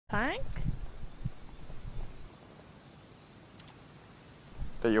tank?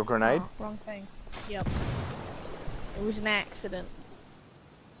 That your grenade? Oh, wrong thing. Yep. It was an accident.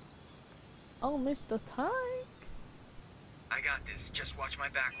 Oh, Mr. Tank. I got this. Just watch my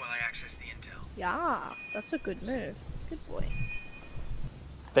back while I access the intel. Yeah, that's a good move. Good boy.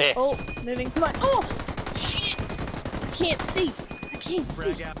 There. Oh, moving to my. Oh! Shit! I can't see! I can't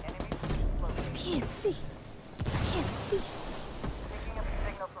see! I can't see! I can't see! Picking up a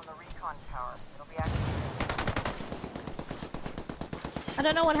signal from the recon tower. It'll be active. I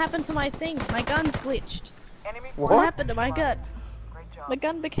don't know what happened to my thing. My gun's glitched. Enemy What happened to my gun? Great job. My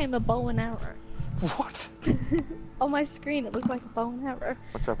gun became a bow and arrow. What? On my screen, it looked like a bow and arrow.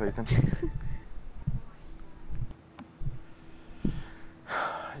 What's up, Ethan?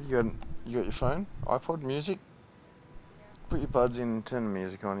 You got your phone? iPod, music? Put your buds in, turn the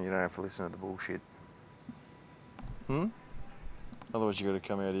music on, you don't have to listen to the bullshit. Hmm? Otherwise you gotta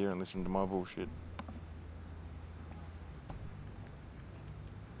come out here and listen to my bullshit.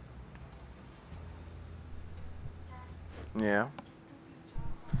 Yeah.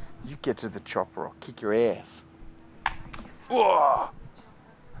 You get to the chopper, I'll kick your ass. Whoa!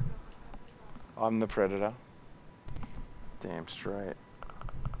 I'm the predator. Damn straight.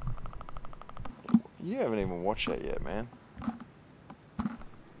 You haven't even watched that yet, man.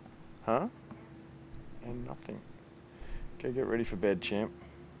 Huh? And nothing. Okay, get ready for bed, champ.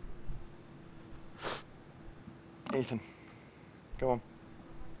 Ethan, go on.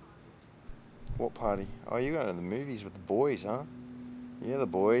 What party? Oh, you going to the movies with the boys, huh? Yeah, the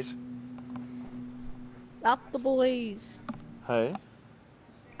boys. Up the boys. Hey?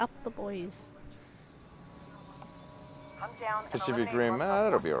 Up the boys. I'm down and Pacific eliminate Rim, one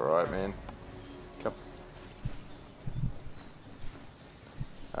that'll be alright, man.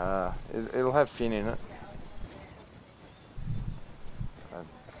 It'll have Finn in it. I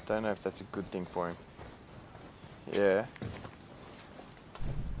don't know if that's a good thing for him. Yeah.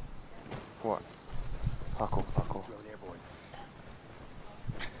 What? Puckle.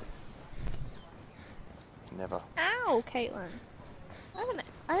 Never. Ow, Caitlin.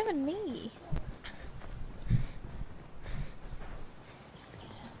 I have a knee.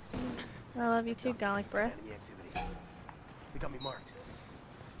 I love you too, garlic breath. Enemy activity. They got me marked.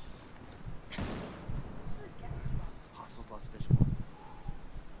 Hostiles lost visual.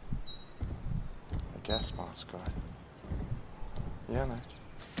 A gas mask guy. Yeah, I know.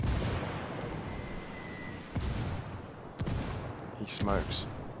 He smokes.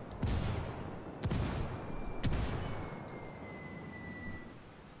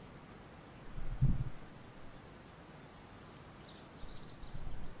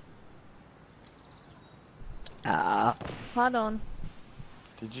 Hold on.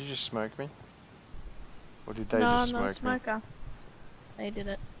 Did you just smoke me? Or did they No, just I'm not a smoke me? smoker. They did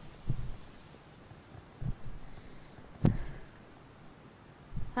it.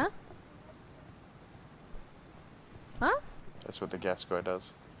 Huh? Huh? That's what the gas guy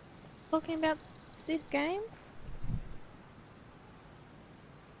does. Talking about this game?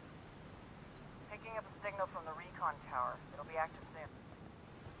 Picking up a signal from the recon tower. It'll be active soon.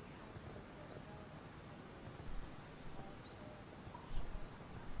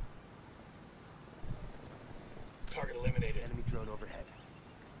 Target eliminated. Enemy drone overhead.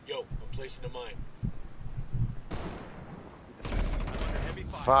 Yo, I'm placing a mine.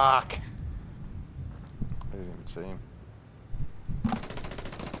 Fuck! I didn't even see him.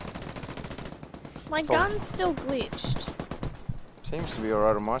 My gun's still glitched. Seems to be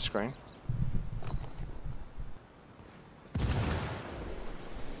alright on my screen.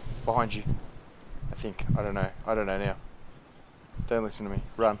 Behind you. I think. I don't know. I don't know now. Don't listen to me.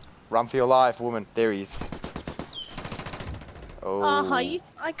 Run. Run for your life, woman. There he is. Oh.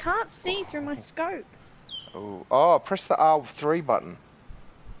 I can't see through my scope. Oh, press the R3 button.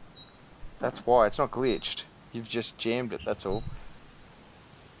 That's why. It's not glitched. You've just jammed it, that's all.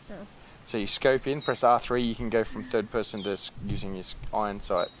 Oh. So you scope in, press R3, you can go from third person to using your iron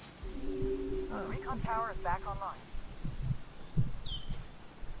sight. The recon tower is back online.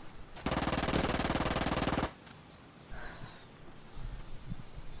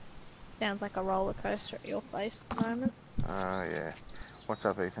 Sounds like a roller coaster at your place at the moment. Oh, yeah. What's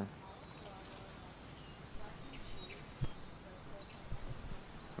up, Ethan?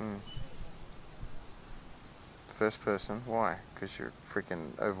 First person? Why? Because you're a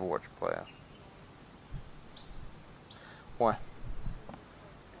freaking Overwatch player. Why?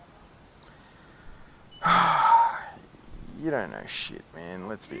 You don't know shit, man.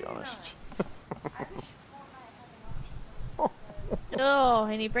 Let's be honest. Oh,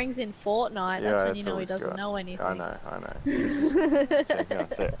 and he brings in Fortnite. That's Yeah, when you that's know all he he's doesn't got. know anything. I know, I know. So I'm gonna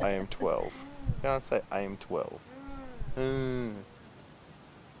say I am 12. So I'm gonna say I am 12.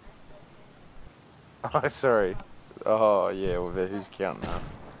 Oh, sorry. Oh, yeah, well, who's counting now?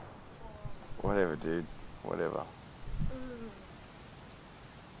 Whatever, dude. Whatever.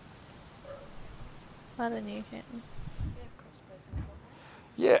 I don't know him.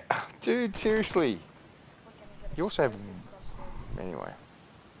 Yeah, dude, seriously. You also have... Anyway.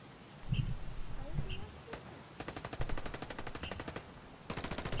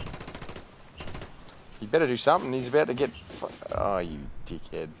 You better do something. He's about to get... Oh, you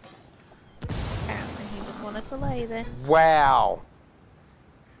dickhead. Apparently he just wanted to lay there. Wow.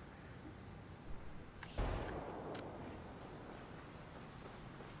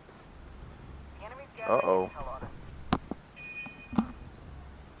 The enemy's gathering Uh-oh. intel on us.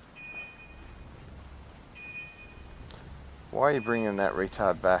 Why are you bringing that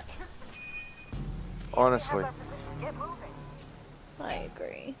retard back? Honestly. We have that position. Get moving. I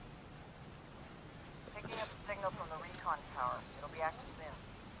agree. Picking up a signal from the recon tower. It'll be active soon.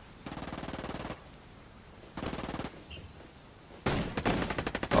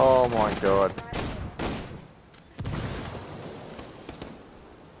 Oh my god.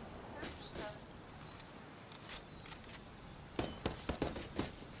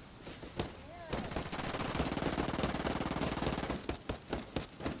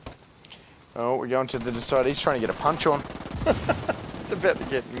 Oh, we're going to the side. He's trying to get a punch on. It's about to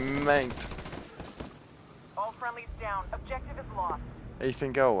get manked. All friendlies down. Objective is lost.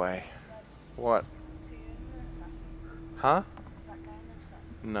 Ethan, go away. What? Huh?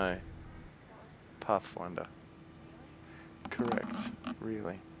 No. Pathfinder. Correct.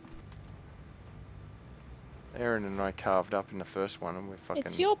 Really. Aaron and I carved up in the first one and we're fucking...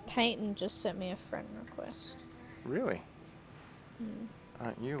 It's your Peyton just sent me a friend request. Really? Hmm.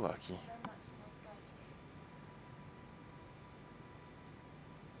 Aren't you lucky?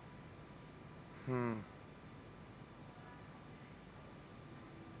 Hmm.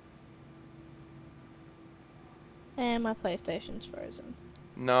 And my PlayStation's frozen.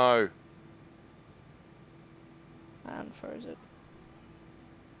 No. I unfroze it.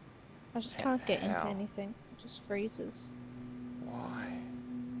 I just can't get into How? anything. It just freezes. Why?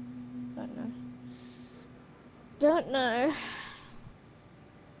 Don't know. Don't know.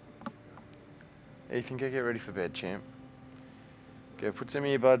 Ethan, go get ready for bed, champ. Go put some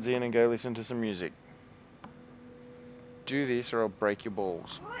earbuds in and go listen to some music. Do this or I'll break your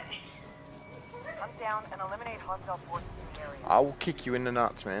balls. Hunt down and eliminate hostile forces in the area. I will kick you in the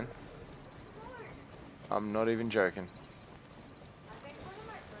nuts, man. I'm not even joking.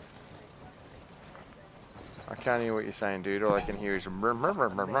 I can't hear what you're saying, dude. All I can hear is... It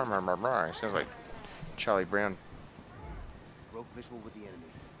sounds like Charlie Brown. Broke visual with the enemy.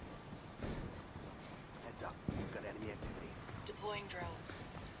 Heads up. We've got enemy activity. Deploying drone.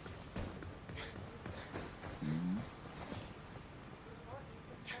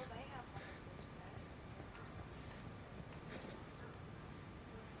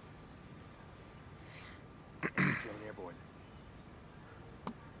 Drone airborne.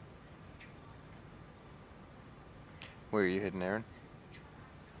 Where are you heading, Aaron?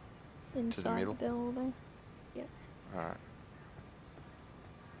 Inside middle? the building. Yep. Alright.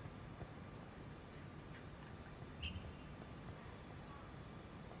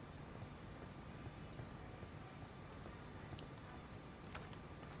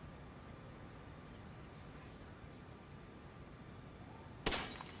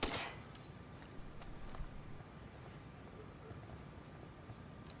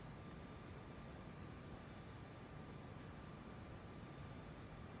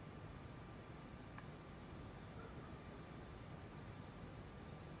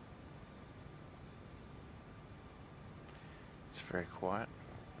 It's very quiet.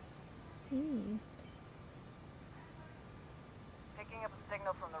 Hmm. Picking up a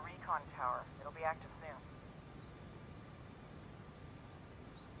signal from the recon tower. It'll be active soon.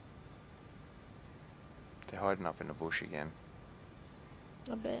 They're hiding up in the bush again.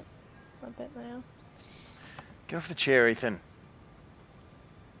 I bet. I bet they are. Get off the chair, Ethan.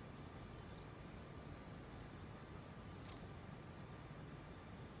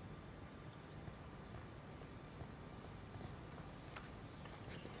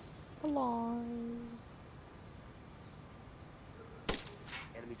 Hello.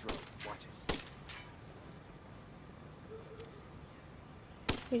 Enemy drone. Watch it.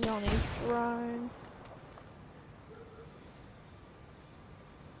 He's on his drone.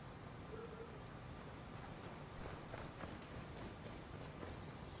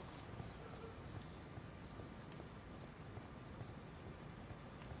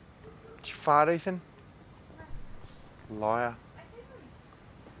 fart, Ethan? Liar.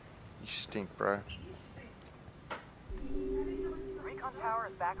 You stink, bro. Recon tower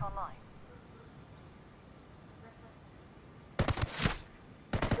is back online.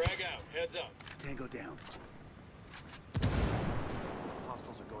 Frag out. Heads up. Tango down.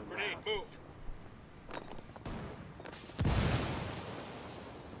 Hostiles are going Grenade, round. move.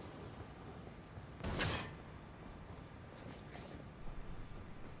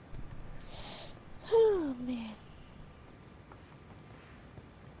 Oh man.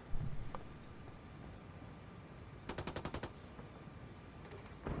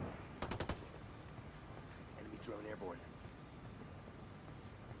 Enemy drone airborne.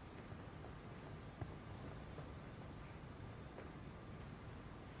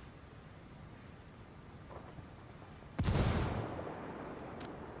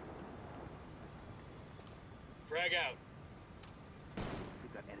 Frag out.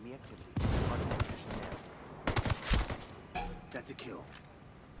 We've got enemy activity. Marking position now. That's a kill.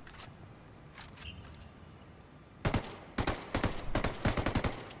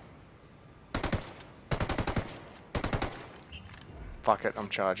 Fuck it, I'm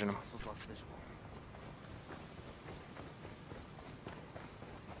charging him. Hostiles lost visual.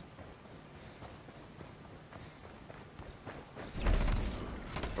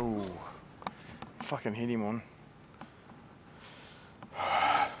 Ooh. Fucking hit him on.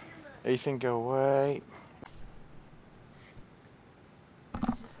 Ethan, go away.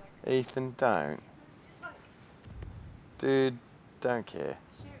 Ethan, don't. Dude, don't care.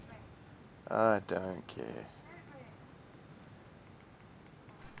 I don't care.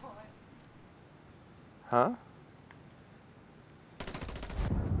 Huh?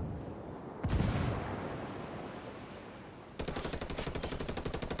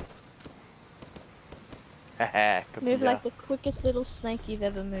 Haha, Move like the quickest little snake you've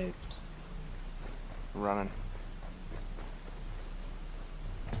ever moved. running.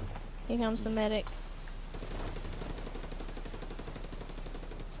 Here comes the medic.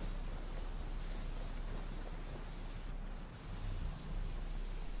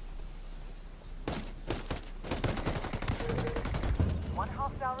 One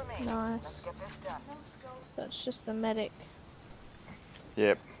hostile remaining. Nice. Let's get this done. That's just the medic.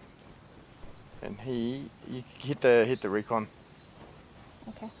 Yep. And you hit the recon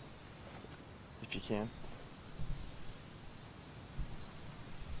Okay. if you can.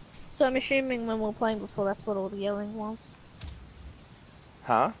 So I'm assuming when we were playing before, that's what all the yelling was.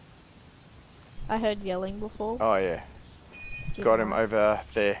 Huh? I heard yelling before. Oh yeah. Did Got him not. over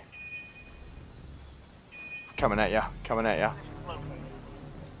there. Coming at ya. Coming at ya.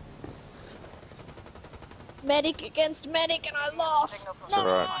 Medic against medic, and I lost. Signal from It's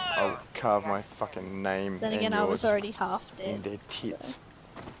alright. No! I'll carve my fucking name Then and again, I was yours already half in dead. their tits.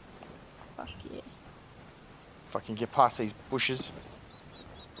 so- Fuck yeah. Fucking get past these bushes.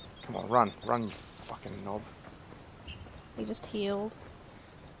 Come on, run. Run, you fucking knob. He just healed.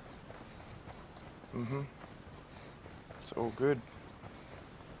 Mm-hmm. It's all good.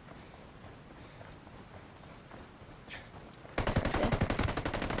 Right there.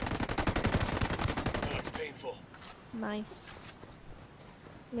 That looks painful. Nice.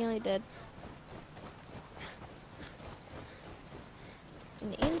 Nearly dead.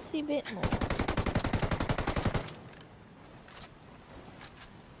 An incy bit more.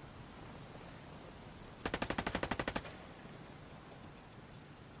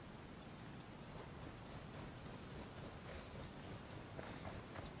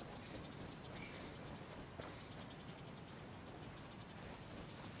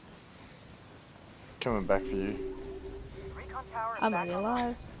 Coming back for you. Recon tower is I'm back already online.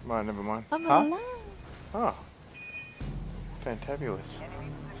 alive. Well, never mind. I'm Huh? alive. Oh. Fantabulous. Enemy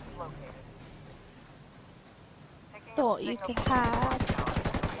positions located. Picking up Thought you signal could from the recon hide. tower.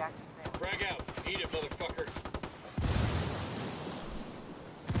 Reaction soon. Frag out. Eat it, motherfucker.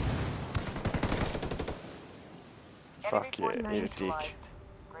 Fuck Enemy yeah, force eat a Nice. dick. neutralized.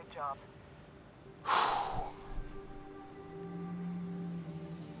 Great job.